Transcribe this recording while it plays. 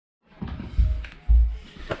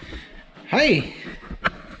Hey,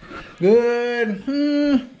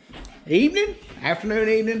 good evening, afternoon,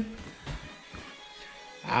 evening.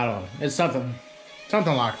 I don't know. It's something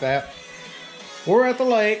like that. We're at the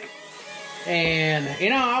lake, and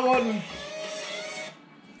I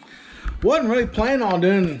wasn't really planning on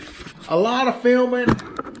doing a lot of filming,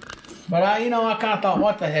 but I kind of thought,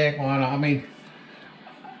 what the heck, why not? I mean,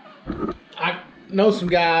 I know some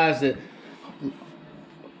guys that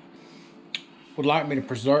would like me to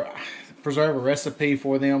preserve a recipe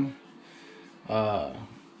for them.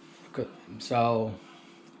 So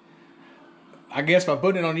I guess by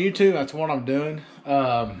putting it on YouTube, that's what I'm doing.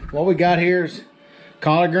 What we got here is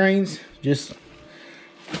collard greens, just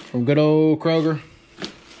from good old Kroger.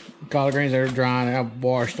 Collard greens that are drying. I've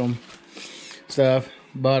washed them, stuff.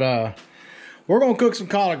 But we're gonna cook some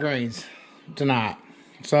collard greens tonight.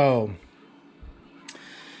 So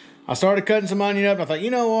I started cutting some onion up. I thought,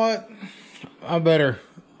 you know what?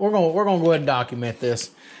 We're gonna go ahead and document this.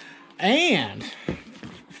 And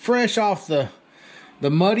fresh off the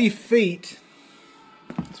Muddyfeet.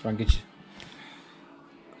 Let's see if I can get you.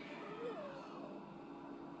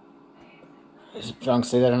 If I can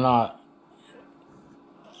see that or not.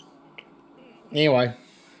 Anyway,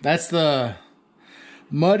 that's the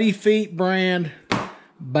Muddyfeet brand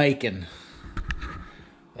bacon.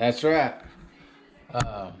 That's right.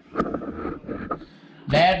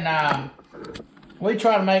 Dad and I, we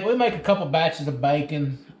make a couple batches of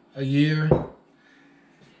bacon a year,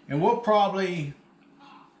 and we'll probably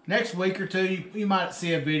next week or two you might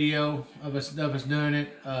see a video of us doing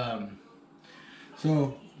it.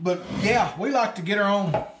 But yeah, we like to get our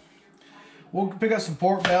own. We'll pick up some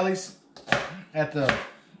pork bellies at the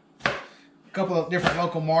couple of different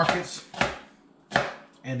local markets,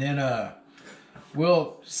 and then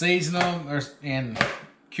we'll season them and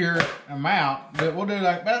cure them out. But we'll do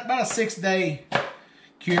like about a 6-day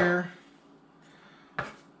cure,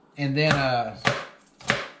 and then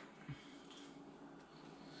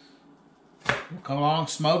we'll come along,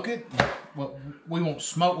 smoke it. Well, we won't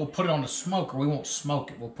smoke. We'll put it on the smoker. We won't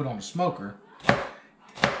smoke it. We'll put it on the smoker,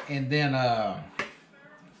 and then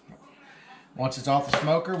once it's off the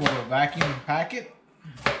smoker, we'll vacuum pack it,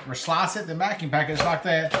 or slice it, then vacuum pack it just like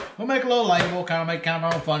that. We'll make a little label, kind of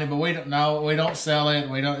our own funny, but we don't sell it.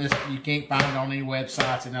 You can't find it on any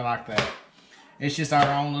websites and nothing like that. It's just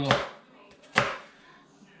our own little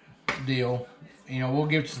deal. We'll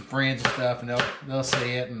give it to some friends and stuff, and they'll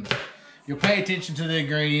see it, and you'll pay attention to the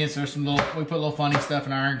ingredients. We put a little funny stuff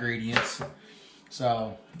in our ingredients.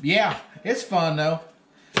 So yeah, it's fun though.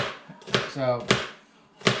 So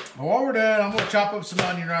what we're doing, I'm gonna chop up some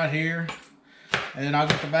onion right here, and then I'll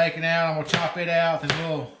get the bacon out. I'm gonna chop it out, and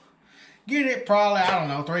we'll get it probably, I don't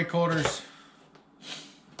know, three quarters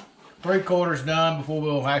done before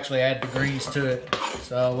we'll actually add the greens to it.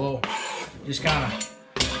 So we'll just kind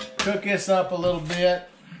of cook this up a little bit.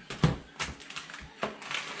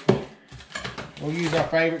 We'll use our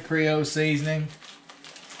favorite Creole seasoning.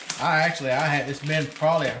 It's been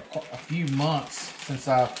probably a few months since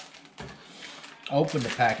I've opened a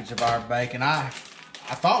package of our bacon. I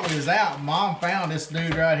thought we was out. Mom found this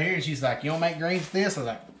dude right here, and she's like, "You don't make greens with this?" I was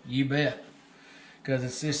like, "You bet." Because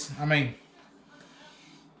it's just, I mean,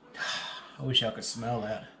 I wish I could smell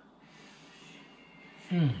that.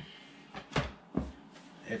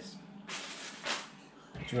 It's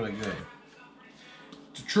really good.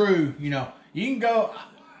 It's true, you can go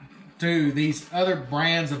to these other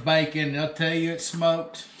brands of bacon, they'll tell you it's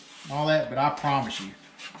smoked, all that, but I promise you,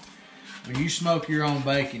 when you smoke your own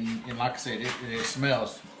bacon, and like I said, it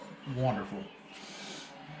smells wonderful.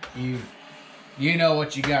 You know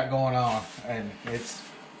what you got going on, and it's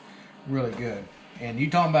really good. And you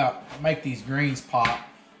talking about make these greens pop,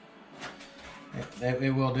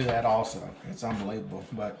 it will do that also. It's unbelievable.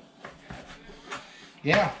 But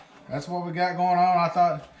yeah, that's what we got going on. I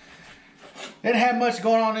thought didn't have much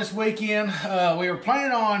going on this weekend. We were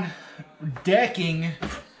planning on decking.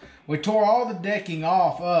 We tore all the decking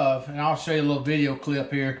off of, and I'll show you a little video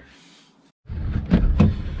clip here.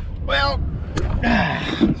 Well,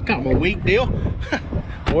 it's kind of a weak deal.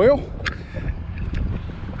 Well,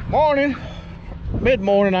 morning,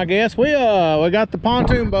 mid-morning, I guess. We got the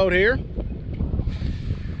pontoon boat here.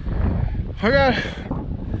 I got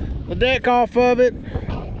the deck off of it.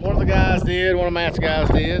 One of the guys did, one of Matt's guys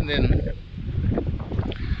did, and then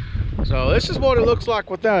so this is what it looks like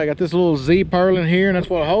without it. I got this little Z purlin here, and that's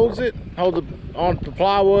what holds it. Holds on the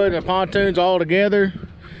plywood and the pontoons all together.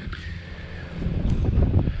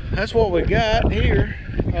 That's what we got here.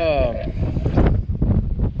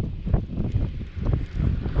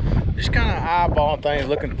 Just kind of eyeballing things,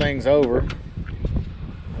 looking things over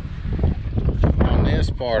on this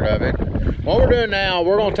part of it. what we're doing now,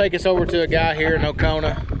 we're going to take this over to a guy here in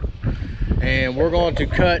Oconee, and we're going to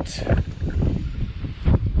cut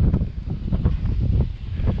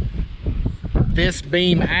this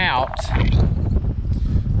beam out,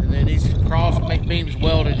 and then these cross beams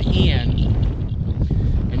welded in,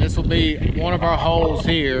 and this will be one of our holes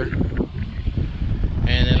here.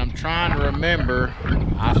 And then I'm trying to remember,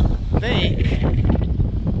 I think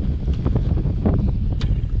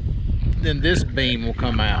then this beam will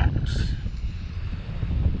come out.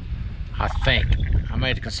 I think. I may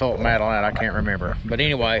have to consult Matt on that, I can't remember. But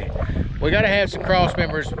anyway, we gotta have some cross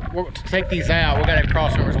members. To take these out, we gotta have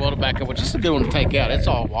cross members welded back up, which is a good one to take out. It's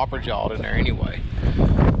all whopper jawed in there anyway.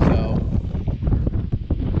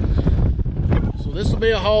 So this will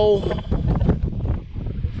be a hole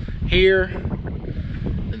here,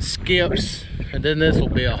 and skips, and then this will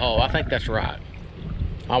be a hole. I think that's right.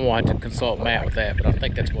 I want to consult Matt with that, but I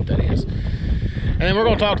think that's what that is. And then we're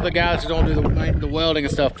going to talk to the guys who don't do the welding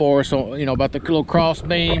and stuff for us, so, you know, about the little cross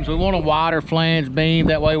beams. We want a wider flange beam.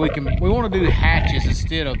 That way we want to do hatches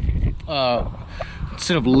instead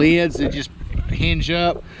of lids that just hinge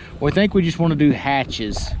up. We think we just want to do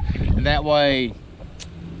hatches, and that way,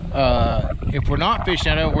 if we're not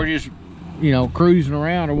fishing out of it, we're just, you know, cruising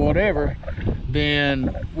around or whatever,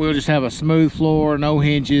 then we'll just have a smooth floor, no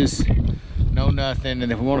hinges, no nothing.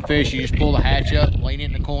 And if we want to fish, you just pull the hatch up, lean it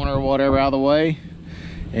in the corner or whatever out of the way,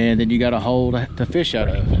 and then you got a hole to fish out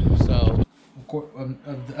of. So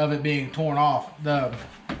of it being torn off, the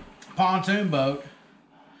pontoon boat,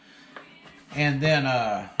 and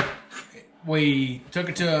then we took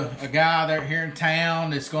it to a guy there here in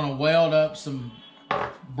town that's going to weld up some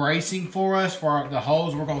bracing for us for the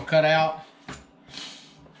holes we're going to cut out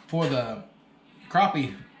for the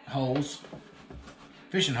crappie holes,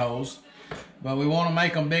 fishing holes. But we want to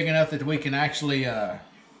make them big enough that we can actually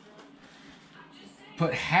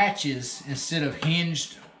put hatches instead of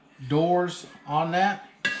hinged doors on that.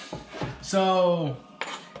 So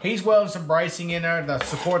he's welding some bracing in there to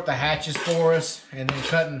support the hatches for us, and then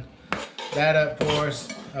cutting that up for us.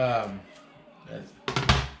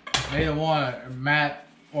 Neither one, Matt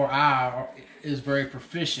or I, is very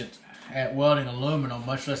proficient at welding aluminum,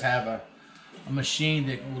 much less have a machine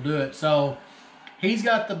that will do it. So he's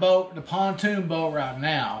got the boat, the pontoon boat right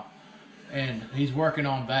now, and he's working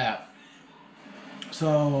on that.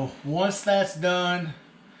 So once that's done,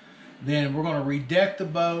 then we're going to redeck the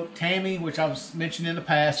boat. Tammy, which I've mentioned in the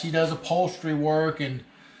past, she does upholstery work and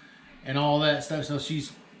all that stuff. So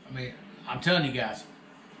she's, I mean, I'm telling you guys,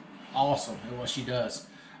 awesome at what she does.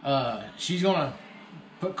 She's going to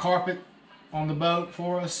put carpet on the boat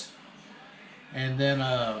for us, and then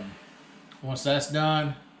once that's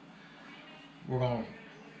done, we're going to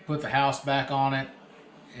put the house back on it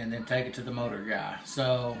and then take it to the motor guy.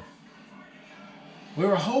 So we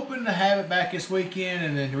were hoping to have it back this weekend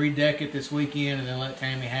and then redeck it this weekend and then let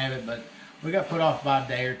Tammy have it, but we got put off by a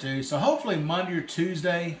day or two. So hopefully Monday or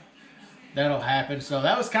Tuesday that'll happen. So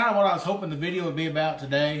that was kind of what I was hoping the video would be about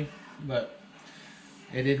today, but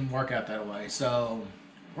it didn't work out that way. So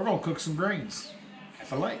we're going to cook some greens at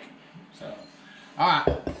the lake. So, all right,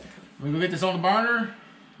 we're going to get this on the burner,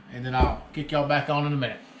 and then I'll kick y'all back on in a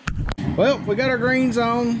minute. Well, we got our greens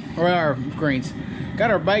on, or our greens.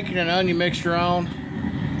 Got our bacon and onion mixture on.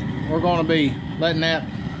 We're going to be letting that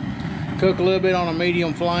cook a little bit on a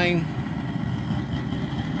medium flame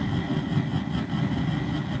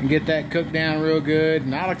and get that cooked down real good.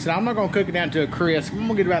 And like I said, I'm not going to cook it down to a crisp. I'm going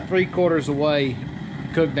to get about 3/4 of the way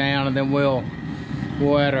cooked down, and then we'll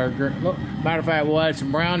add our, matter of fact, we'll add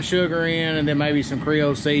some brown sugar in, and then maybe some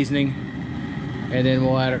Creole seasoning, and then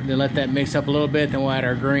we'll add, then let that mix up a little bit. Then we'll add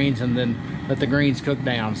our greens, and then let the greens cook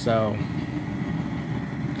down. So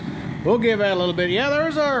we'll give that a little bit. Yeah,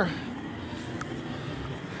 there's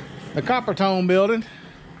the copper tone building.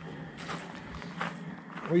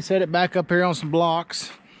 We set it back up here on some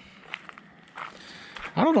blocks.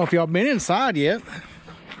 I don't know if y'all been inside yet.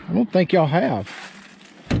 I don't think y'all have.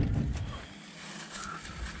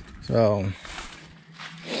 So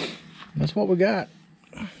that's what we got.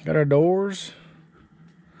 Got our doors.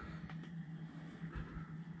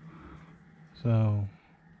 So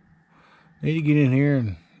need to get in here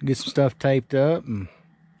and get some stuff taped up and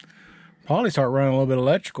probably start running a little bit of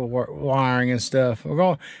electrical wiring and stuff.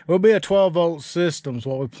 It'll be a 12-volt system is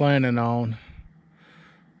what we're planning on.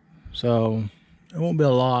 So it won't be a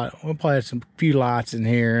lot. We'll probably have some few lights in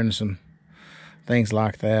here and some things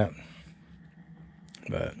like that.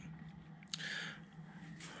 But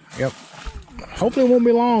yep, hopefully it won't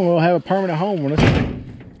be long. We'll have a permanent home on this.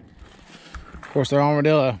 Of course, the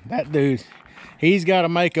armadillo, that dude, he's got a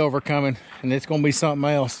makeover coming, and it's gonna be something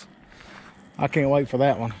else. I can't wait for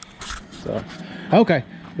that one. So, okay,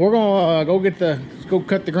 we're gonna go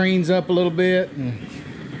cut the greens up a little bit and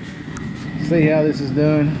see how this is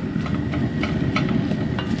doing.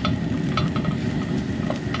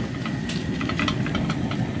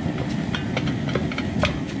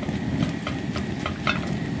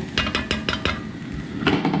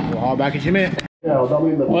 We'll haul back at you in a minute. Yeah, I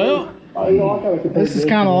mean, Well, this is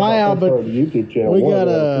kind of loud, but YouTube channel. we got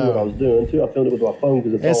what I was doing too. I filmed it with my phone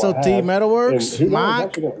because it's SOT Metalworks,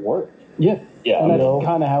 Mike. Yeah, and that's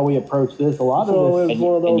kind of how we approach this. A lot of this,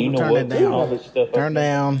 and you know turn what? it down. Turn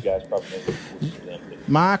down. You guys probably know.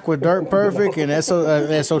 Mike with Dirt Perfect and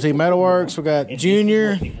SOT Metalworks. We got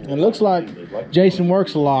Junior. It looks like Jason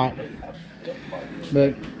works a lot.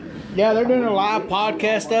 But yeah, they're doing a live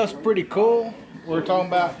podcast stuff. It's pretty cool. We're talking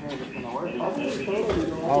about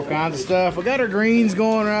all kinds of stuff. We got our greens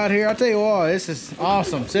going right here. I'll tell you what, this is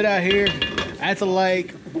awesome. Sit out here at the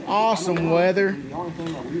lake. Awesome weather.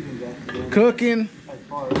 Cooking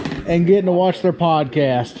and getting to watch their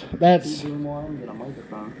podcast.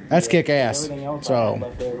 That's kick ass.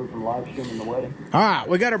 So, all right,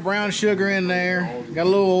 we got our brown sugar in there. Got a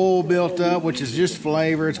little oil built up, which is just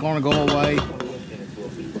flavor. It's going to go away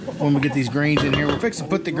when we get these greens in here. We're fixing to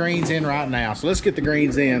put the greens in right now. So let's get the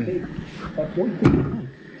greens in.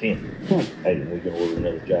 10. Hey, we can order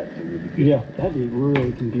another jack. yeah, that'd be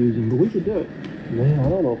really confusing, but we could do it. Man, I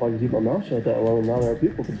don't know if I can keep my mouth shut that long. Now there are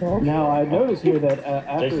people to talk. Now I noticed here that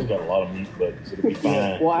after Jason's got a lot of meat buttons. It'll be fine.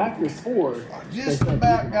 yeah, well, after 4, Just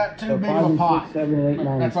about got too so big 5 of a and pot. 6, 7, 8,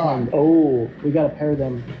 9, That's all 10. right. Oh, we got to pair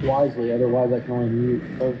them wisely, otherwise I can only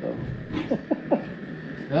mute both of them.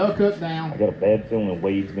 They'll cook I down. got a bad feeling that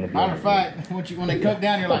Wade's going to be Matter of fact, when they cook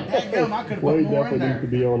down, you're like, "Damn, I could have put Wade more in definitely needs to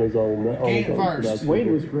there." be on his own. Can first. Wade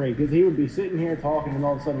was great because he would be sitting here talking and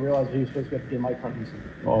all of a sudden realize he was supposed to get the mic from him.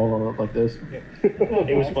 All up like this.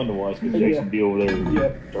 It was fun to watch because Jason be over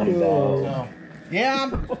there turning dials. So, yeah,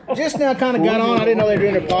 I'm just now kind of got on. I didn't know they were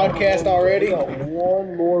doing a podcast already. We got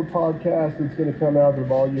one more podcast that's going to come out. The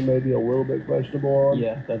volume may be a little bit questionable on.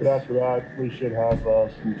 Yeah, but after that, we should have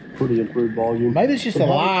some pretty improved volume. Maybe it's just a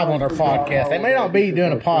live on their podcast. They may not be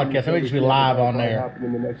doing a podcast. They may just be live on there. Happen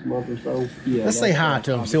in the next month or so. Yeah, Let's say hi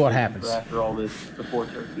to them. See what happens. After all this before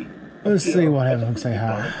Turkey. Let's see what happens. Let's say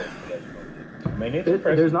hi. I mean, it's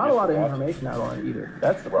There's not a lot of information out on it either.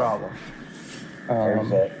 That's the problem.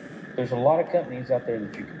 There's a lot of companies out there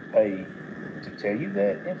that you can pay to tell you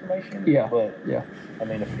that information. Yeah. But yeah, I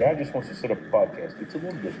mean, if a guy just wants to set up a podcast, it's a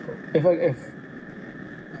little difficult. if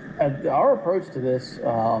our approach to this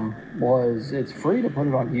was it's free to put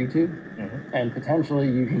it on YouTube, and potentially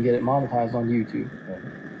you can get it monetized on YouTube.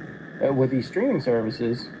 With these streaming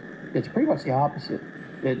services, it's pretty much the opposite.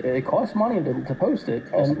 It costs money to post it,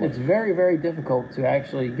 and it's very, very difficult to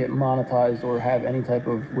actually get monetized or have any type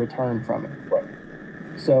of return from it. Right.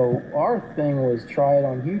 So our thing was try it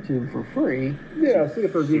on YouTube for free. Yeah, see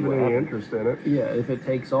if there's even any interest in it. Yeah, if it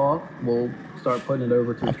takes off, we'll start putting it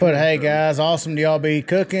over to. I put, "Hey guys, awesome to y'all be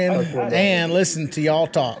cooking and listen to y'all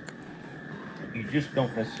talk." You just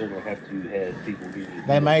don't necessarily have to have people do it.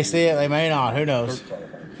 They may see it, they may not. Who knows?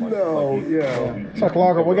 No, yeah. It's like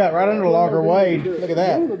Logger. We got right under Logger Wade. Look at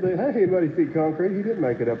that. Hey, Muddyfeet Concrete. He didn't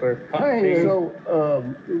make it up there. Hey. So,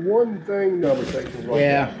 one thing, conversations like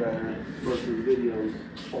Yeah. that versus videos.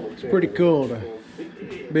 It's pretty cool to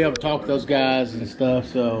be able to talk to those guys and stuff.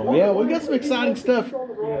 So, yeah, we got some exciting stuff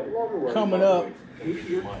coming up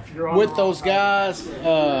with those guys.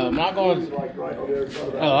 I'm not going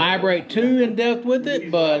to elaborate too in depth with it,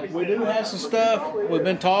 but we do have some stuff. We've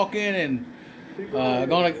been talking and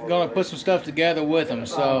gonna put some stuff together with them.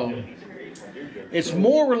 So it's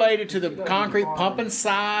more related to the concrete pumping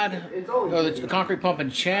side or the concrete pumping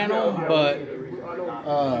channel, but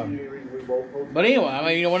anyway, I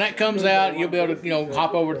mean, when that comes out, you'll be able to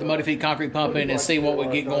hop over to the Muddyfeet Concrete Pumping and see what we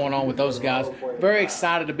get going on with those guys. Very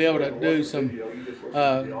excited to be able to do some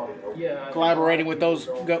collaborating with those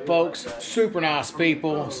folks. Super nice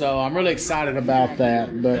people, so I'm really excited about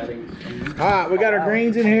that. But all right, we got our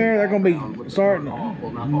greens in here. They're going to be starting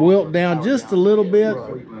to wilt down just a little bit.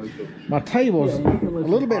 My table's a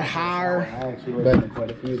little bit higher, but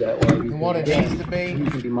quite a few that way. than what it needs to be. You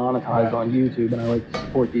can be monetized on YouTube, and I like to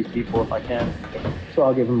support these people if I can. So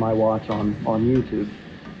I'll give them my watch on YouTube.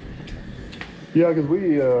 Yeah,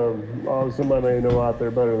 because somebody may know out there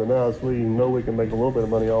better than us. We know we can make a little bit of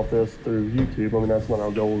money off this through YouTube. I mean, that's not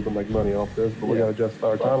our goal to make money off this, but we got to justify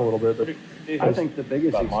our time a little bit. But I think the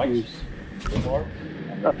biggest excuse,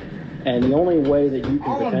 and the only way that you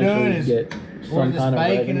can potentially get some kind of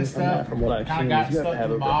revenue from that, from what I've seen, is you have to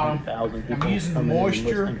have over 1,000 people I'm using the coming in and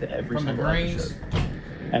moisture listening to every from the single greens episode.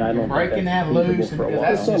 And I don't breaking think that that's feasible loose, for a and while.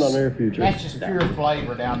 that's It's not on just, air future. that's just pure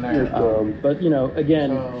flavor down there. But you know, again,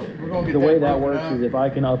 So, we're gonna get the way that broken works up. is if I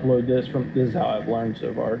can upload this this is how I've learned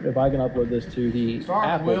so far. If I can upload this to the Start to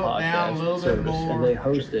Apple wilt down a little podcast bit service more. and they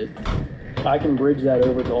host it, I can bridge that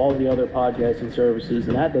over to all the other podcasting services,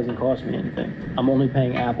 and that doesn't cost me anything. I'm only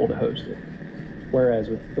paying Apple to host it. Whereas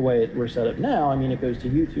with the way we're set up now, I mean, it goes to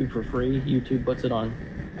YouTube for free. YouTube puts it on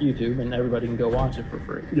YouTube, and everybody can go watch it for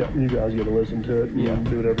free. Yeah, you guys get to listen to it and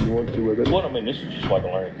do whatever you want to with it. Well, I mean, this is just like a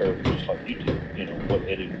learning curve, just like YouTube. You know, what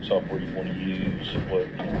editing software you want to use, what,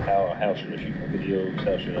 you know, how should I shoot my videos,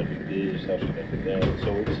 how should I do this, how should I do that.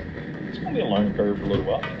 So it's going to be a learning curve for a little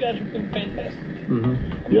while. You guys have been fantastic.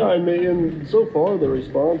 Mm-hmm. Yeah, I mean, and so far the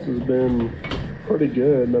response has been pretty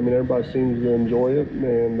good. I mean, everybody seems to enjoy it,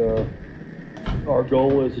 and our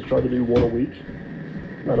goal is to try to do one a week.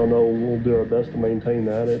 I don't know. We'll do our best to maintain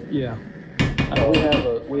that. Yeah.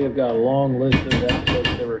 We have got a long list of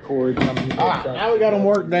episodes to record. All right, now we got them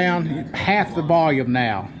worked down half the volume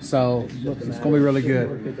now, so it's gonna be really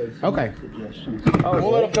good. Okay,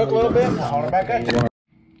 we'll let them cook a little bit. We'll haul it back up.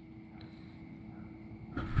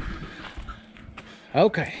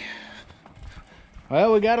 Okay.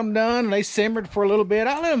 Well, we got them done. They simmered for a little bit.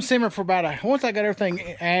 I let them simmer for about once I got everything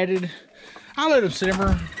added, I let them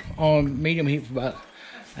simmer on medium heat for about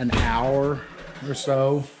an hour or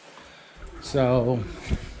so. So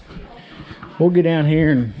we'll get down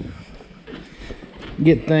here and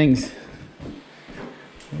get things.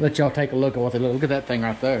 Let y'all take a look at what they look. Look at that thing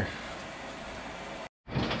right there.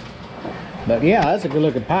 But yeah, that's a good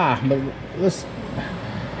looking pie. But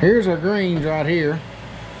here's our greens right here.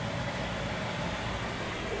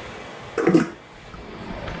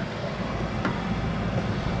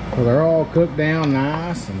 So they're all cooked down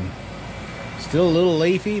nice and still a little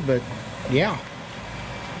leafy, but yeah.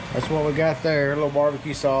 That's what we got there. A little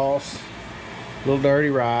barbecue sauce, a little dirty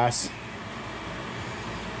rice.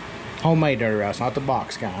 Homemade dirty rice, not the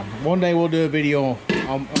box kind. One day we'll do a video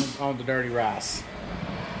on the dirty rice.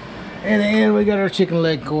 And then we got our chicken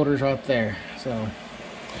leg quarters right there. So,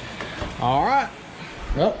 all right.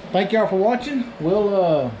 Well, thank y'all for watching.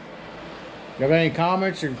 We'll, if you have any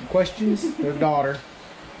comments or questions, their daughter.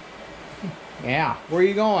 Yeah, where are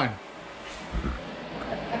you going?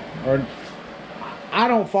 Or I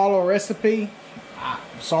don't follow a recipe. I'm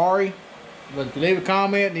sorry, but if you leave a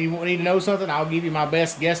comment and you need to know something, I'll give you my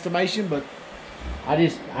best guesstimation. But I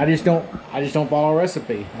just don't follow a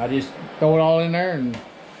recipe. I just throw it all in there and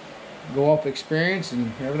go off experience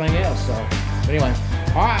and everything else. So anyway,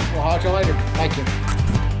 all right, we'll holler at you later. Thank you.